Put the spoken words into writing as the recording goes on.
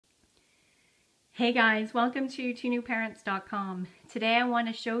Hey guys, welcome to Twonewparents.com. Today I want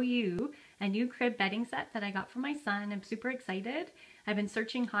to show you a new crib bedding set that I got for my son. I'm super excited. I've been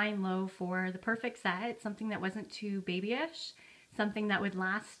searching high and low for the perfect set, something that wasn't too babyish, something that would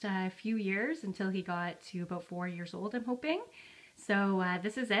last a few years until he got to about 4 years old, I'm hoping. So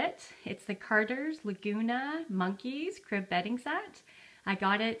this is it. It's the Carter's Laguna Monkeys crib bedding set. I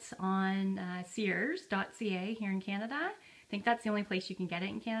got it on Sears.ca here in Canada. I think that's the only place you can get it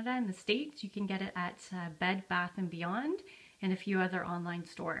in Canada. In the States, you can get it at Bed Bath & Beyond and a few other online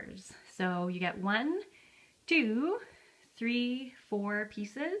stores. So you get 1, 2, 3, 4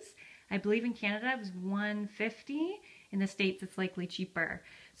 pieces. I believe in Canada it was $150. In the States, it's likely cheaper.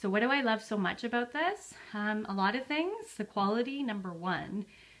 So what do I love so much about this? A lot of things. The quality, number one.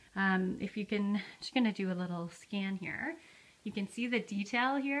 If you can, just gonna do a little scan here. You can see the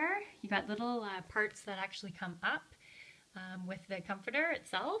detail here. You got little parts that actually come up with the comforter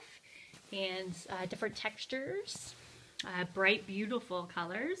itself, and different textures, bright, beautiful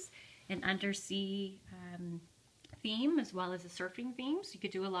colors, an undersea theme as well as a surfing theme, so you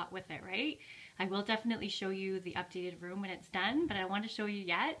could do a lot with it, right? I will definitely show you the updated room when it's done, but I want to show you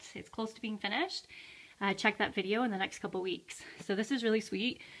yet. It's close to being finished. Check that video in the next couple weeks. So this is really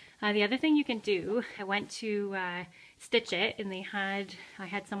sweet. The other thing you can do, I went to stitch it, and I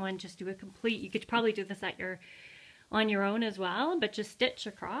had someone just do a complete, you could probably do this on your own as well, but just stitch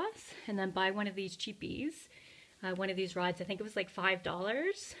across and then buy one of these cheapies, one of these rods. I think it was like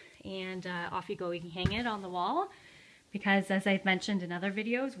 $5, and off you go. You can hang it on the wall, because as I've mentioned in other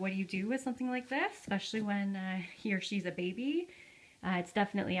videos, what do you do with something like this, especially when he or she's a baby? It's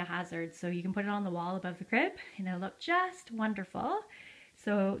definitely a hazard. So you can put it on the wall above the crib and it'll look just wonderful.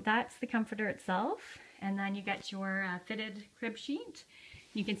 So that's the comforter itself, and then you get your fitted crib sheet.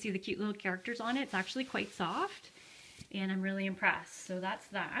 You can see the cute little characters on it. It's actually quite soft, and I'm really impressed. So that's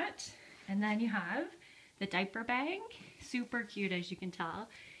that. And then you have the diaper bag. Super cute, as you can tell.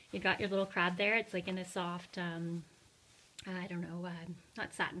 You got your little crab there. It's like in a soft, I don't know,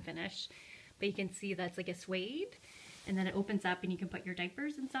 not satin finish, but you can see that's like a suede. And then it opens up and you can put your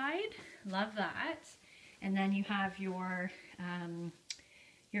diapers inside. Love that. And then you have your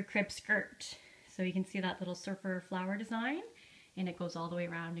crib skirt. So you can see that little surfer flower design, and it goes all the way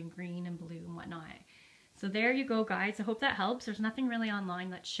around in green and blue and whatnot. So there you go, guys. I hope that helps. There's nothing really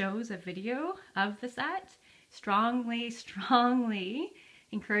online that shows a video of the set. Strongly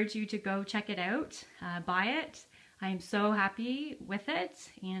encourage you to go check it out, buy it. I am so happy with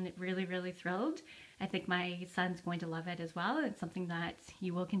it, and really thrilled. I think my son's going to love it as well. It's something that he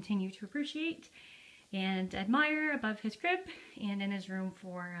will continue to appreciate and admire above his crib and in his room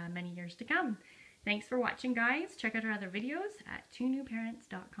for many years to come. Thanks for watching, guys. Check out our other videos at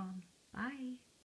twonewparents.com. Bye.